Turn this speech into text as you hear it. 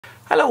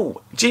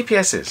Hello,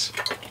 GPSs.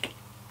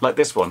 Like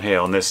this one here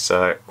on this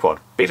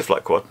quad,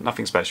 Betaflight quad,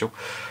 nothing special.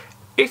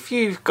 If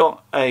you've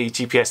got a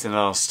GPS in the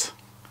last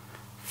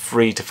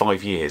 3 to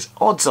 5 years,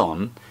 odds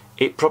on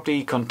it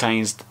probably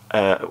contains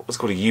what's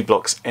called a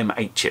UBLOX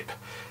M10 chip.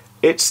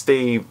 It's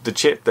the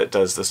chip that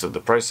does the sort of the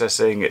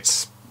processing.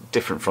 It's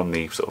different from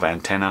the sort of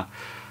antenna,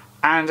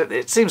 and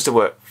it seems to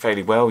work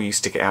fairly well. You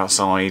stick it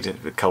outside,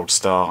 the cold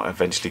start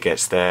eventually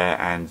gets there,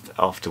 and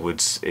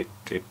afterwards it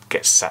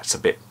gets sats a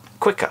bit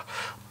quicker.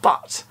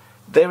 But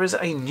there is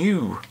a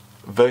new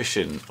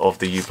version of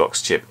the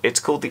UBLOX chip. It's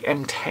called the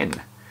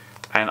M10,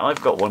 and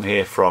I've got one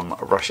here from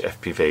Rush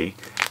FPV,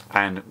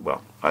 and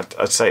well,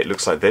 I'd say it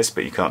looks like this,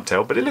 but you can't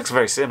tell, but it looks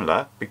very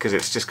similar because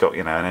it's just got,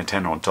 you know, an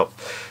antenna on top.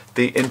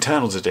 The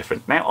internals are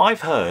different. Now,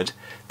 I've heard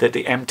that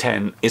the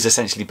M10 is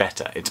essentially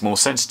better. It's more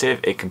sensitive,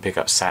 it can pick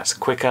up sats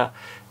quicker,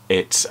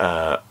 it's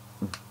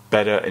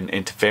better in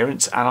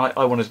interference, and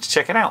I wanted to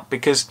check it out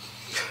because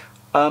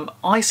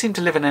I seem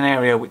to live in an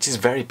area which is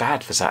very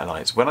bad for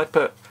satellites. When I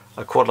put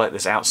a quad like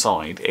this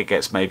outside, it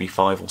gets maybe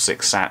 5 or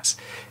 6 sats.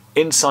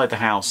 Inside the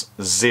house,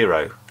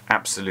 0,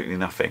 absolutely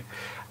nothing.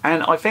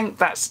 And I think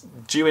that's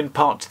due in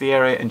part to the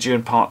area and due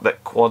in part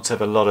that quads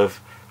have a lot of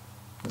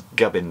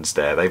gubbins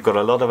there. They've got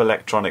a lot of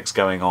electronics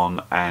going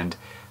on, and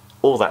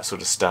all that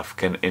sort of stuff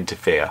can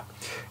interfere.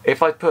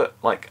 If I put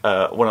like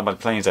one of my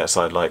planes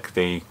outside, like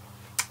the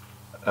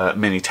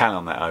mini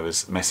Talon that I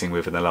was messing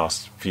with in the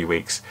last few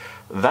weeks,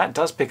 that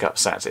does pick up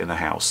sats in the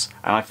house,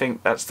 and I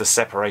think that's the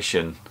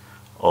separation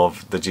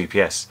of the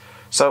GPS.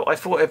 So I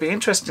thought it'd be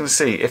interesting to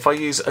see if I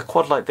use a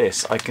quad like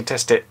this, I can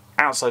test it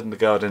outside in the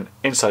garden,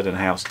 inside in the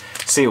house,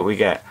 see what we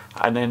get,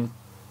 and then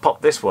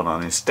pop this one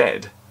on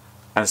instead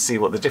and see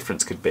what the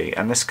difference could be.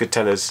 And this could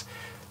tell us,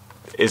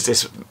 is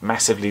this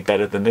massively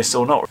better than this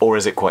or not, or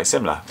is it quite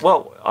similar?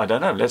 Well, I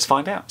don't know, let's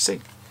find out, see.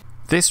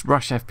 This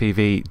Rush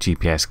FPV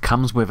GPS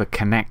comes with a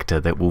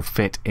connector that will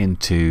fit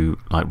into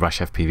like Rush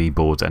FPV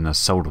boards and a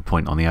solder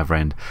point on the other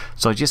end.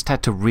 So I just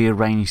had to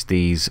rearrange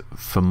these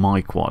for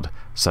my quad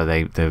so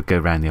they go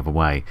around the other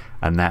way,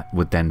 and that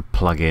would then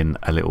plug in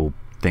a little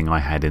thing I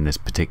had in this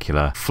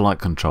particular flight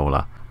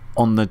controller.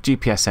 On the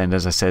GPS end,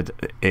 as I said,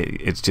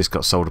 it's just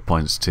got solder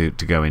points to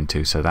go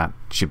into, so that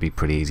should be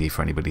pretty easy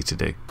for anybody to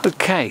do.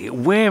 Okay,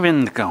 we're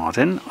in the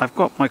garden. I've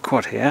got my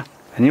quad here,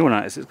 and you'll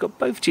notice it's got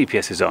both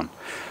GPSs on.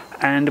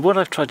 And what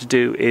I've tried to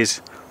do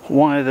is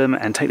wire them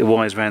and take the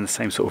wires around the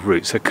same sort of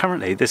route. So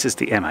currently this is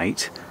the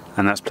M8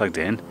 and that's plugged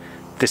in.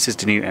 This is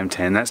the new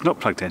M10, that's not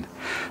plugged in.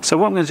 So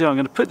what I'm going to do, I'm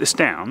going to put this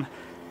down,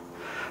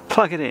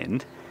 plug it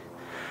in,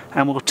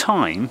 and we'll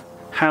time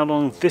how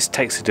long this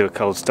takes to do a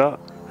cold start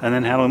and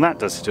then how long that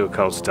does to do a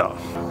cold start.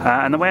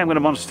 And the way I'm going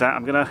to monitor that,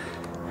 I'm going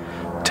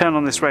to turn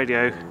on this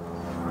radio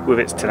with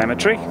its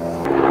telemetry.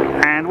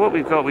 And what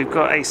we've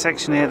got a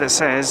section here that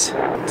says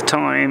the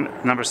time,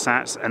 number of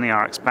sats and the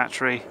RX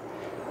battery.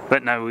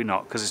 But no, we're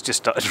not, because it's just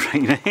started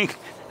raining.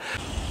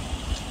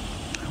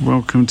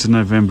 Welcome to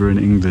November in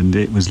England.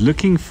 It was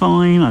looking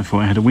fine. I thought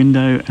I had a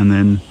window, and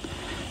then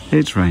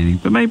it's raining.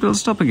 But maybe it'll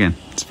stop again.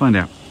 Let's find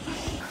out.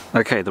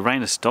 Okay, the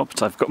rain has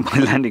stopped. I've got my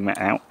landing mat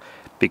out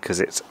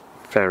because it's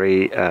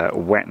very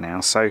wet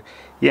now. So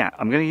yeah,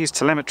 I'm going to use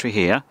telemetry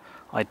here.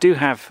 I do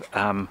have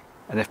an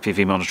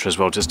FPV monitor as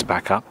well, just to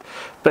back up.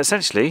 But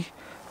essentially,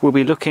 we'll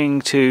be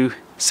looking to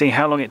see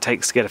how long it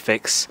takes to get a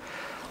fix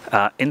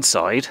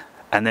inside,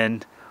 and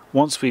then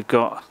once we've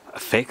got a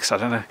fix, I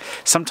don't know,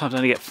 sometimes I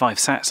only get 5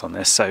 sats on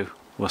this, so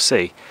we'll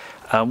see.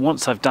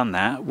 Once I've done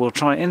that, we'll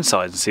try it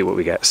inside and see what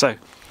we get. So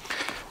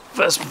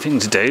first thing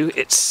to do,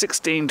 it's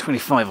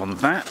 1625 on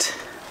that.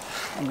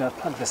 I'm going to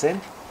plug this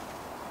in.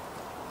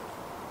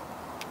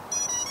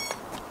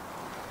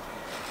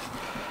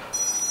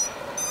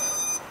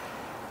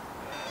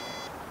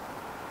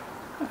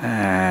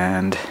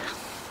 And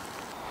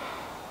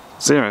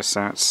 0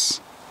 sats,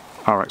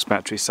 RX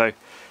battery. So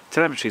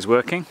telemetry is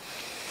working.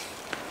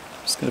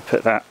 I'm just going to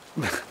put that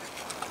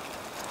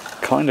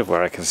kind of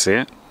where I can see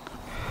it.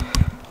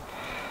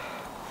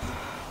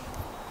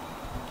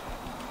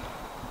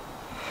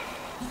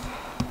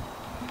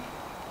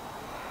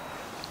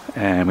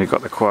 And we've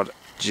got the quad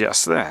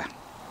just there.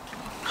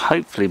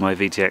 Hopefully my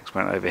VTX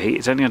won't overheat.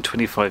 It's only on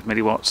 25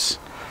 milliwatts,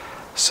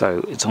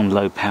 so it's on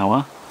low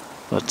power,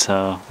 but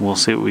we'll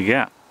see what we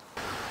get.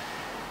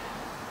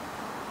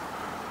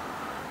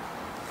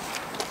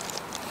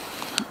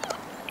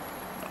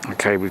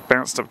 Okay, we've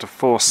bounced up to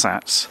 4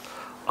 sats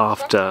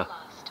after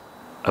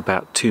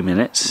about 2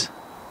 minutes,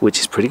 which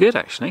is pretty good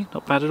actually,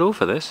 not bad at all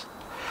for this.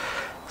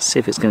 Let's see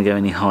if it's going to go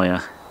any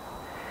higher.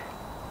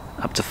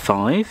 Up to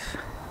 5.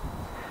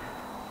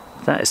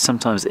 That is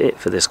sometimes it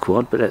for this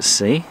quad, but let's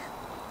see.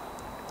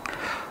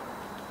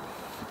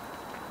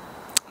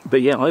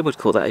 But yeah, I would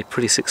call that a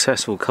pretty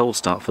successful cold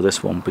start for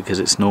this one, because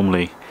it's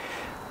normally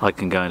I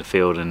can go in the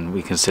field and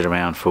we can sit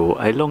around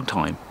for a long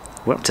time.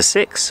 We're up to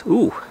 6.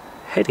 Ooh,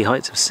 heady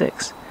heights of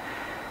 6.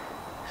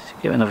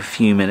 Give it another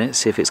few minutes,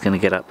 see if it's going to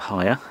get up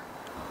higher.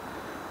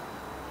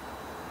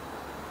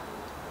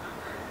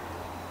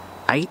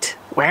 8.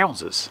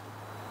 Wowzers.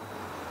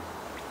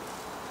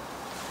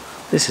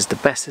 This is the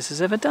best this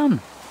has ever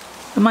done.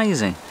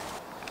 Amazing.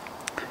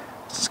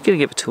 Just going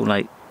to give it till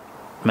like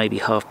maybe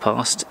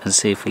past and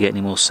see if we get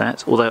any more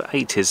sats. Although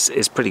 8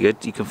 is pretty good.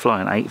 You can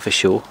fly an 8 for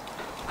sure.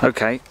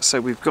 Okay,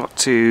 so we've got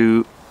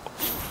to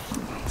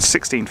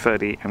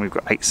 1630 and we've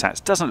got 8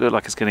 sats. Doesn't look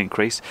like it's going to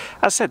increase.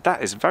 As I said,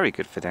 that is very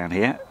good for down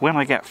here. When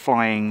I get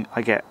flying,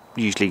 I get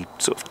usually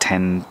sort of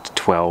 10 to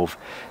 12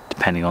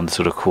 depending on the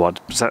sort of quad.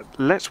 So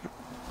let's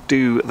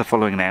do the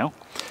following now.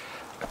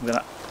 I'm going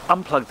to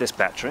unplug this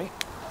battery.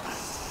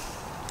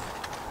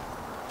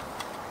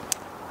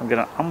 I'm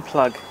going to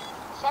unplug.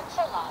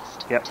 Sensor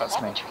lost. Yep,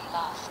 that's me.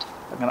 Lost.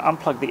 I'm going to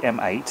unplug the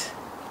M8,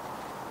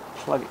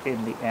 plug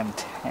in the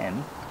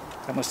M10,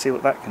 and we'll see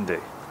what that can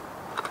do.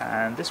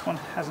 And this one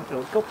hasn't,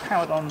 it got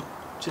powered on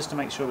just to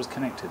make sure it was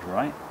connected,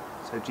 right?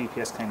 So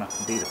GPS came up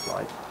and beta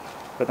flight,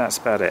 but that's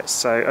about it.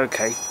 So,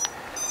 okay,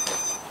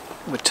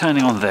 we're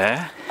turning on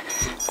there.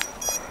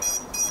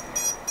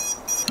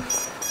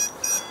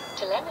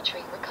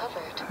 Telemetry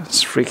recovered.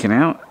 It's freaking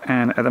out,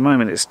 and at the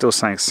moment it's still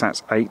saying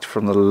SATS 8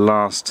 from the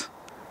last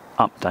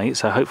update,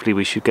 so hopefully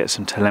we should get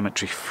some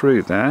telemetry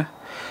through there.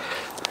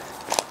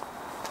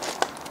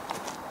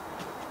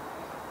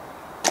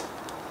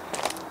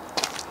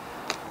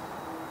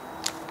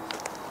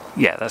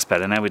 Yeah, that's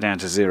better. Now we're down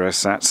to 0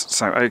 sats.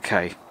 So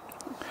okay.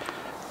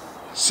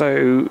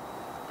 So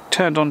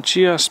turned on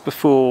just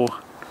before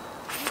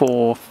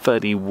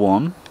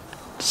 4:31.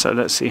 So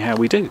let's see how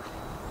we do.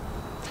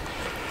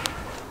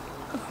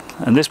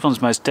 And this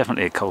one's most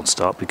definitely a cold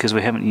start because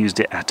we haven't used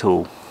it at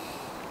all.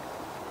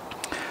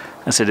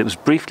 I said it was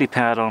briefly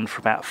powered on for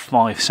about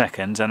 5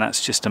 seconds, and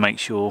that's just to make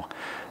sure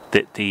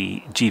that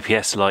the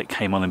GPS light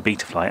came on in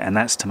beta flight, and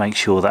that's to make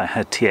sure that I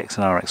had TX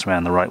and RX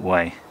around the right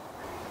way.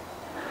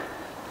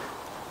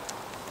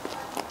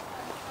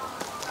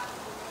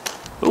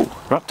 Oh,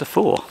 we're up to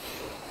 4.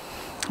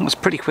 That was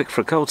pretty quick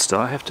for a cold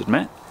start, I have to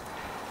admit.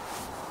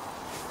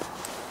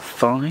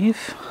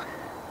 5.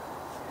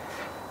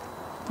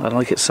 I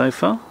like it so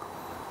far.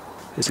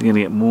 Is it going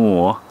to get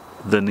more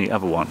than the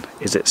other one?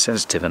 Is it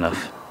sensitive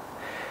enough?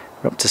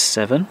 We're up to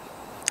 7.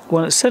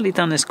 Well, it's certainly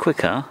done this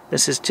quicker.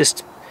 This is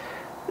just,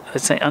 I'd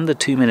say, under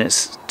 2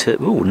 minutes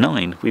to... Ooh,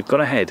 9. We've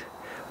got ahead.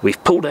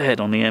 We've pulled ahead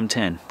on the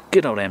M10.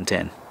 Good old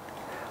M10.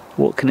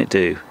 What can it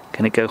do?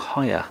 Can it go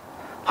higher?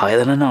 Higher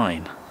than a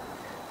 9?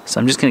 So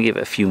I'm just going to give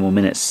it a few more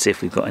minutes to see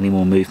if we've got any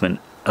more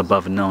movement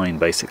above 9,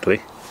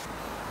 basically.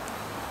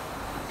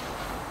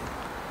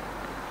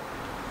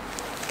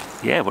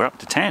 Yeah, we're up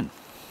to 10.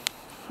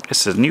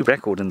 This is a new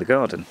record in the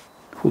garden.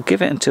 We'll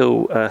give it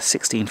until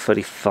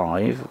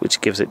 16:35,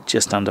 which gives it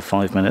just under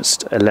 5 minutes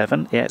to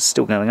 11. Yeah, it's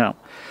still going up.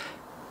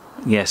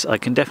 Yes, I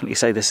can definitely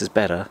say this is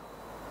better.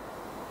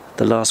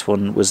 The last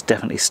one was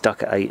definitely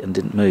stuck at 8 and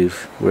didn't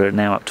move. We're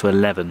now up to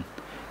 11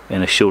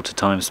 in a shorter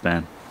time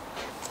span.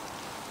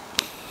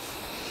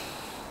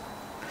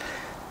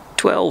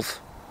 12.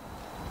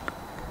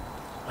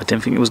 I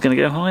didn't think it was going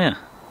to go higher.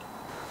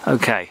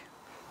 Okay,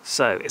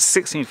 so it's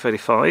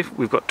 16:35.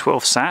 We've got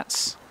 12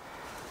 sats.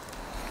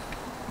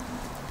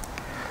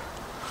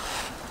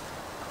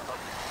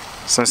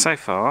 So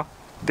far,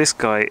 this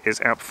guy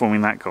is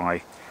outperforming that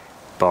guy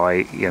by,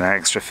 you know,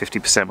 extra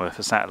 50% worth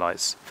of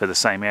satellites for the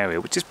same area,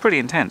 which is pretty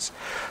intense.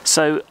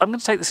 So I'm going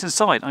to take this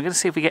inside. I'm going to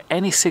see if we get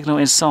any signal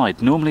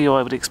inside. Normally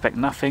I would expect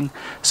nothing,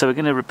 so we're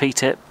going to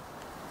repeat it,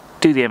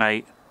 do the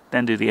M8,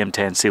 then do the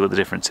M10, see what the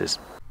difference is.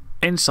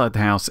 Inside the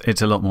house,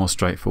 it's a lot more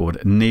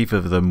straightforward. Neither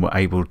of them were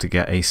able to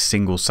get a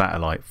single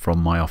satellite from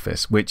my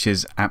office, which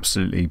is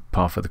absolutely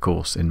par for the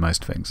course in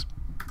most things.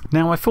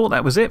 Now, I thought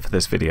that was it for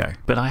this video,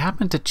 but I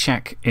happened to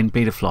check in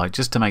beta flight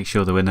just to make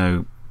sure there were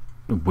no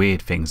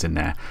weird things in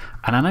there,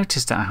 and I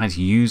noticed that I had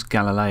used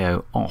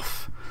Galileo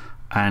off,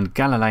 and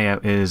Galileo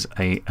is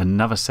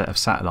another set of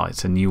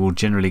satellites, and you will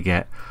generally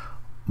get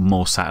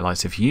more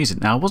satellites if you use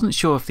it. Now, I wasn't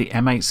sure if the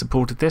M8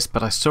 supported this,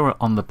 but I saw it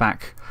on the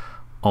back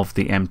of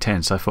the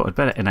M10, so I thought I'd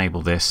better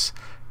enable this.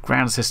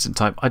 Ground assistant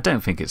type, I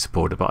don't think it's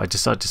supported, but I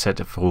decided to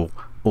set it for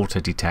auto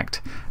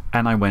detect,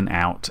 and I went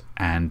out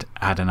and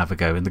had another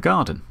go in the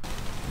garden.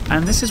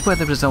 And this is where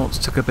the results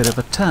took a bit of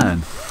a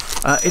turn.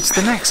 It's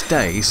the next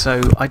day, so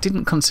I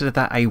didn't consider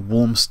that a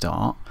warm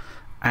start,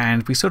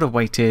 and we sort of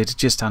waited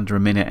just under a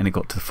minute and it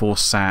got to 4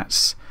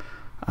 sats,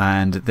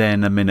 and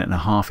then a minute and a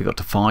half it got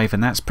to 5,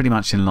 and that's pretty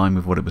much in line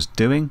with what it was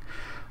doing.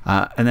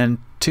 And then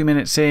 2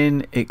 minutes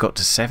in it got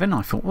to 7.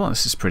 I thought, well,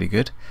 this is pretty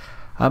good.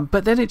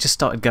 But then it just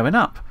started going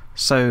up.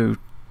 So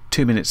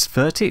 2 minutes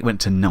 30 it went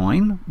to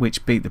 9,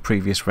 which beat the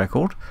previous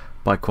record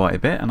by quite a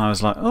bit, and I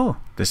was like, oh,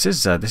 this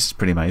is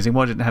pretty amazing.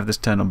 Why didn't I have this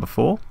turned on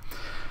before?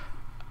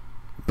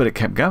 But it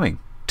kept going.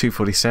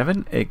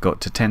 2:47 it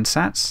got to 10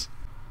 sats.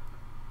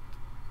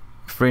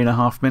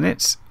 3.5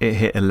 minutes it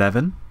hit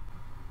 11.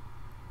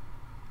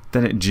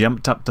 Then it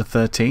jumped up to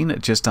 13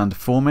 at just under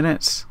 4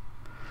 minutes,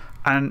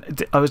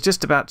 and I was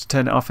just about to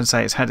turn it off and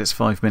say it's had its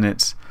 5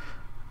 minutes,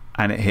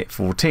 and it hit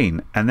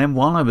 14. And then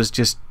while I was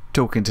just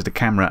talking to the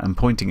camera and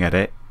pointing at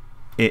it,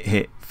 it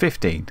hit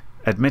 15.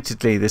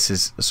 Admittedly, this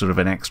is sort of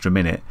an extra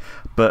minute,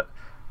 but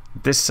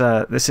this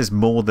is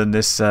more than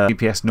this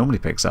GPS normally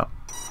picks up.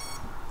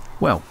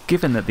 Well,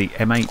 given that the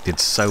M8 did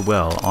so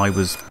well, I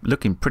was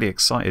looking pretty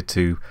excited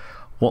to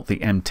what the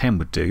M10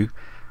 would do,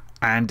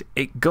 and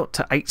it got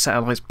to 8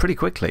 satellites pretty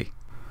quickly.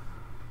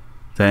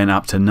 Then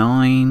up to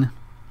 9,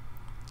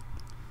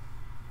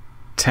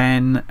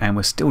 10, and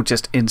we're still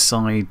just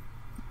inside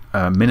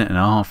a minute and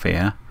a half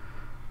here.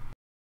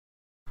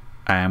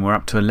 And we're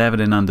up to 11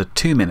 in under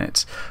 2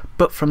 minutes.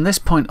 But from this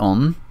point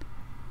on,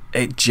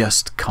 it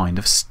just kind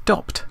of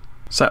stopped.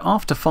 So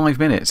after 5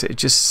 minutes, it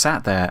just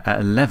sat there at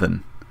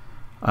 11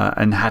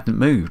 and hadn't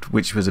moved,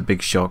 which was a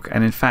big shock.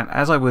 And in fact,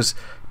 as I was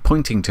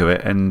pointing to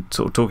it and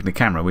sort of talking to the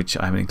camera, which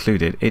I haven't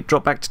included, it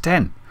dropped back to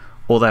 10,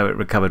 although it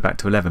recovered back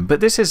to 11. But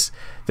this is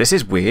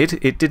weird.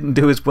 It didn't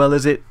do as well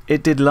as it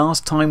did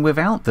last time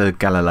without the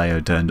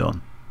Galileo turned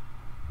on.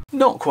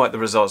 Not quite the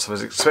results I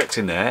was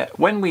expecting there.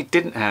 When we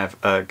didn't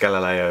have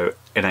Galileo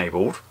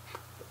enabled,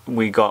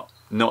 we got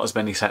not as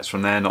many sats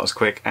from there, not as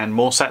quick, and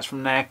more sats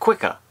from there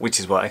quicker, which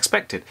is what I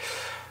expected.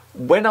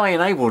 When I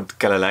enabled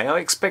Galileo, I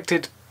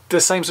expected the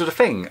same sort of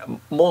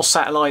thing. More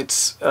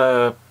satellites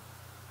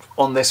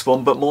on this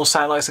one, but more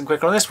satellites and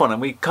quicker on this one,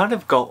 and we kind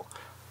of got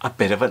a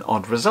bit of an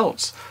odd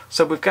results.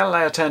 So with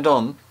Galileo turned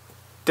on,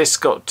 this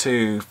got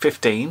to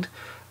 15,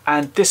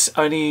 and this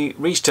only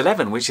reached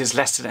 11, which is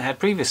less than it had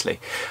previously.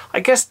 I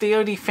guess the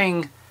only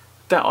thing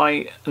that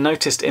I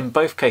noticed in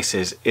both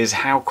cases is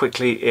how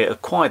quickly it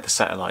acquired the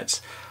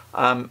satellites.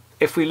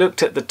 If we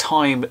looked at the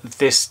time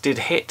this did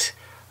hit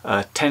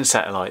 10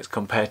 satellites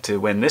compared to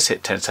when this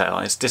hit 10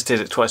 satellites, this did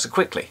it twice as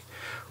quickly,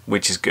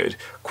 which is good.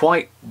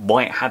 Quite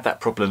why it had that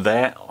problem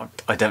there,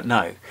 I don't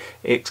know.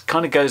 It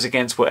kind of goes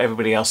against what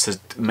everybody else has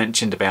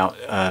mentioned about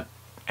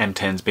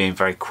M10s being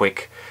very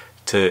quick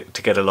to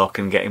get a lock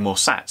and getting more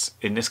sats.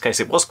 In this case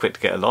it was quick to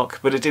get a lock,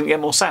 but it didn't get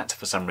more sats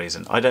for some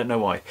reason. I don't know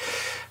why.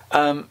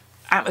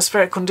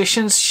 Atmospheric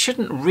conditions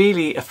shouldn't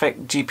really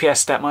affect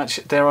GPS that much.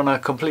 They're on a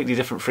completely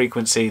different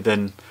frequency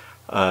than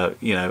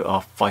you know,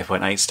 our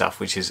 5.8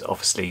 stuff, which is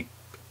obviously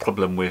a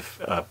problem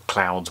with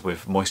clouds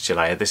with moisture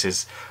layer. This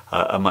is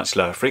a much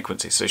lower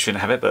frequency, so it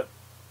shouldn't have it, but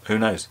who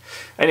knows.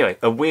 Anyway,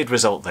 a weird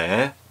result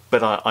there,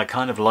 but I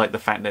kind of like the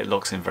fact that it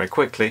locks in very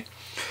quickly.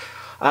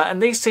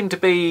 And these seem to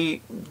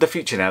be the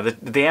future now. The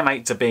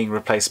M8s are being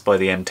replaced by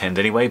the M10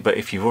 anyway, but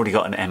if you've already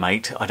got an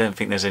M8, I don't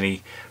think there's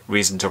any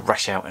reason to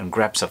rush out and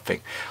grab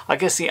something. I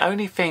guess the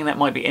only thing that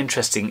might be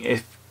interesting,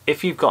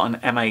 if you've got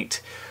an M8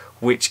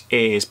 which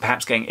is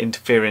perhaps getting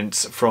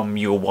interference from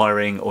your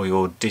wiring or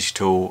your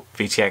digital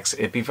VTX,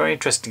 it'd be very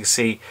interesting to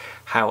see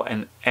how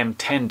an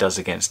M10 does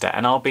against that.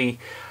 And I'll be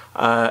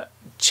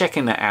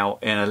checking that out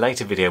in a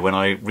later video when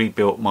I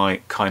rebuilt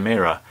my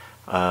Chimera.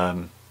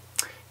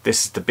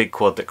 This is the big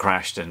quad that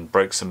crashed and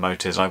broke some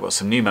motors. I've got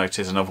some new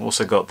motors, and I've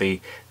also got the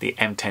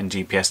M10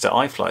 GPS that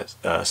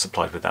I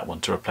supplied with that one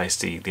to replace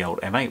the old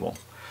M8 one.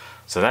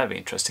 So that'd be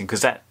interesting,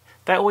 because that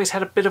always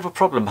had a bit of a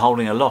problem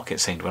holding a lock,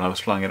 it seemed, when I was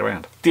flying it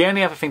around. The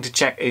only other thing to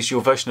check is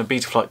your version of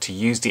Betaflight to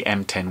use the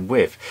M10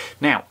 with.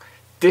 Now,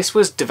 this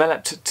was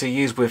developed to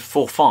use with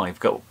 4.5,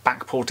 got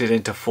backported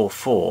into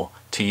 4.4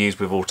 to use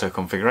with auto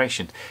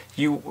configuration.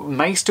 You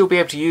may still be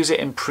able to use it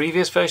in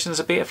previous versions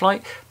of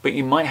Betaflight, but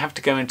you might have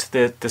to go into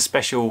the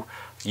special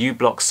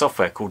UBLOX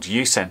software called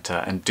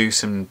UCenter and do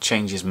some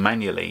changes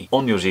manually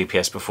on your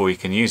GPS before you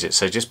can use it,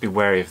 so just be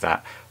wary of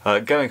that.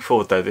 Going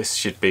forward though, this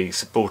should be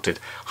supported.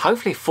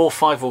 Hopefully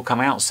 4.5 will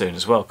come out soon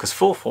as well, because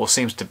 4.4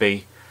 seems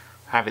to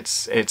have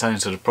its own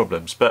sort of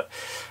problems, but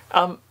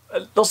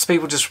lots of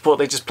people just report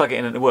they just plug it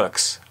in and it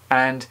works,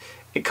 and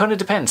it kind of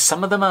depends.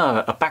 Some of them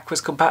are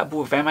backwards compatible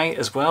with M8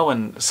 as well,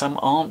 and some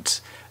aren't.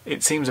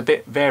 It seems a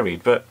bit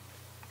varied, but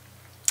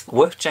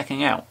worth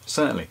checking out,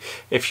 certainly.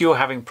 If you're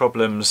having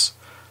problems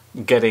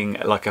getting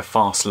like a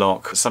fast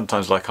lock,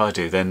 sometimes like I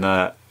do, then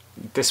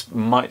this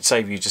might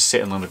save you just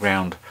sitting on the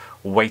ground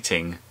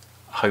waiting,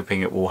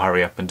 hoping it will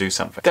hurry up and do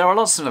something. There are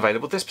lots of them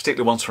available. This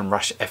particular one's from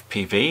Rush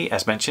FPV,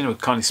 as mentioned, was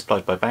kindly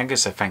supplied by Bangor,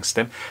 so thanks to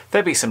them.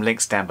 There'll be some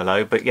links down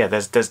below, but yeah,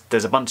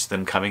 there's a bunch of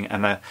them coming,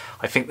 and I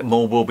think that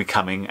more will be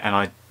coming,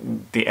 and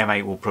the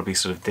M8 will probably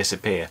sort of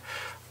disappear.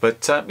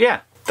 But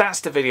yeah,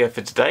 that's the video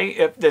for today.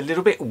 A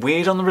little bit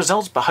weird on the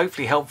results, but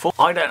hopefully helpful.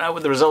 I don't know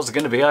what the results are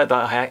going to be.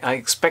 I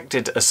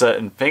expected a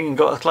certain thing and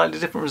got a slightly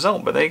different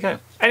result, but there you go.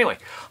 Anyway,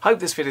 hope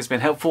this video's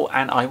been helpful,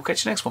 and I will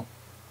catch you next one.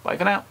 Bye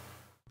for now.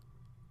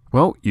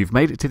 Well, you've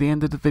made it to the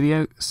end of the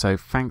video, so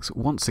thanks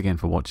once again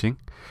for watching.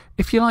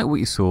 If you like what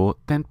you saw,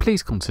 then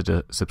please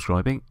consider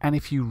subscribing, and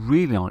if you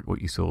really like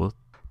what you saw,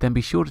 then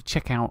be sure to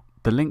check out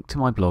the link to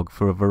my blog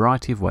for a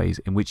variety of ways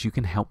in which you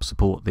can help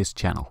support this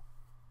channel.